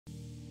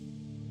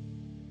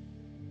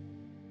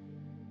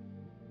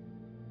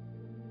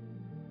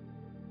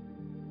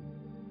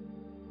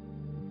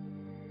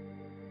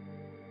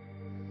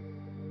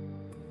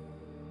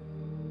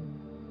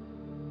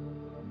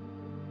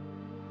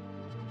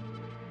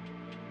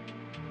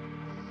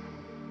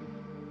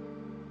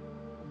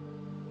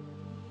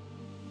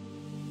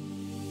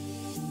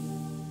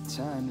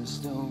time to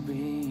still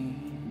be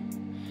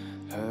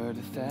heard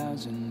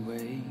 1,000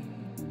 ways,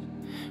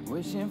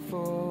 wishing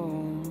for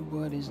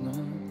what is not.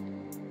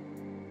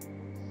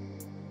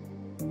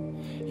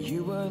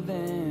 You were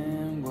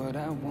then what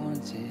I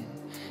wanted,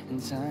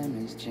 and time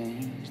has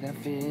changed. I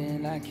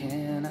feel I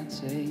cannot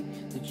say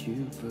that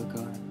you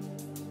forgot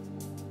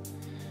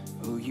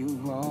who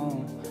you are,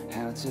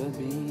 how to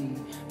be.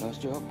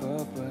 Lost your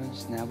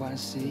purpose, now I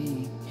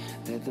see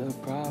that the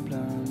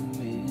problem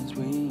is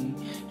we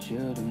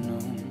should have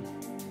known.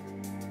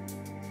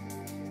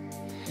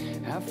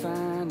 I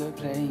find a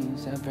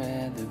place I'd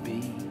rather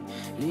be,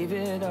 leave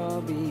it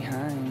all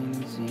behind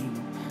and see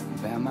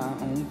about my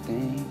own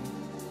thing.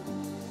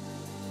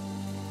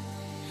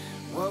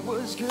 What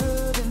was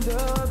good in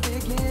the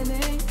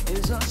beginning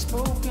is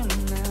unspoken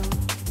now,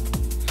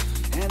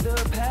 and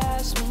the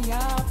past me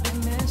I've been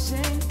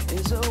missing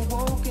is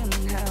awoken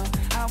now.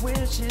 I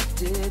wish it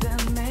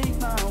didn't make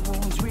my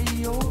wounds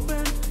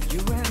reopen.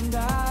 You and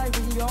I,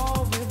 we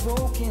all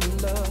revoking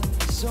love.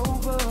 It's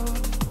over.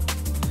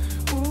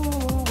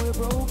 Ooh, we're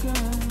broken.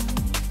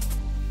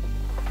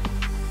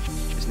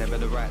 It's never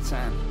the right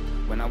time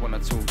when I wanna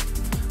talk.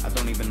 I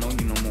don't even know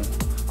you no more.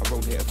 I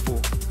rode here at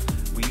 4.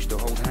 We used to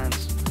hold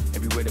hands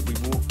everywhere that we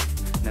walk.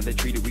 Now the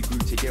tree that we grew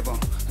together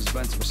has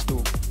burned to a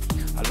stalk.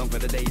 I long for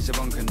the days of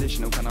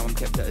unconditional, and I'm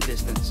kept at a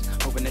distance,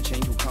 hoping the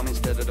change will come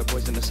instead of the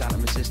poison of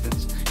silent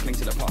resistance. Cling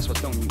to the past,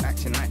 but don't you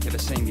acting like you're the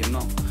same, you're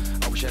not.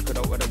 I wish I could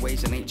alter the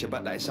ways of nature,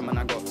 but that is something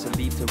I got to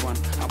leave to run.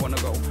 I wanna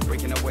go,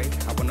 breaking away,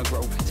 I wanna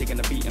grow, taking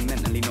a beating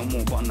mentally, no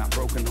more, but on that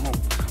broken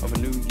hope of a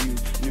new you,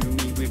 new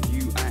me with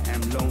you. I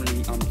am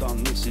lonely, I'm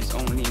done, this is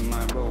only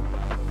my role.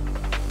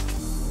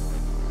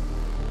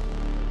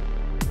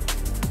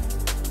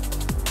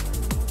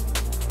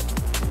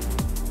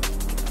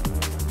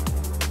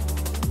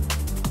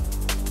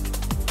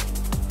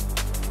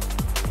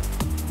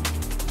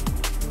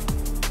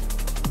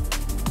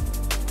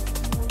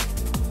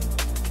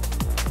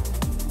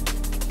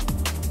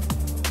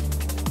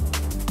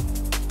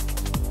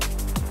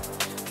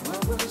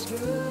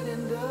 Good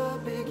in the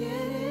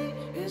beginning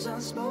is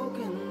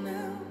unspoken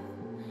now,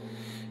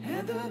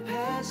 and the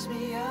past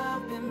me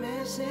I've been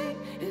missing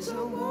is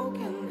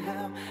awoken.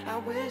 How I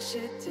wish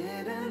it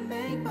didn't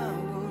make my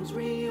wounds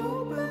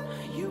reopen.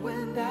 You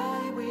and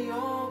I, we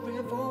all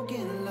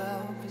revoking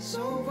love. It's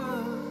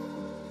over.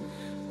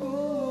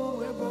 Ooh,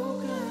 we're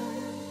broken.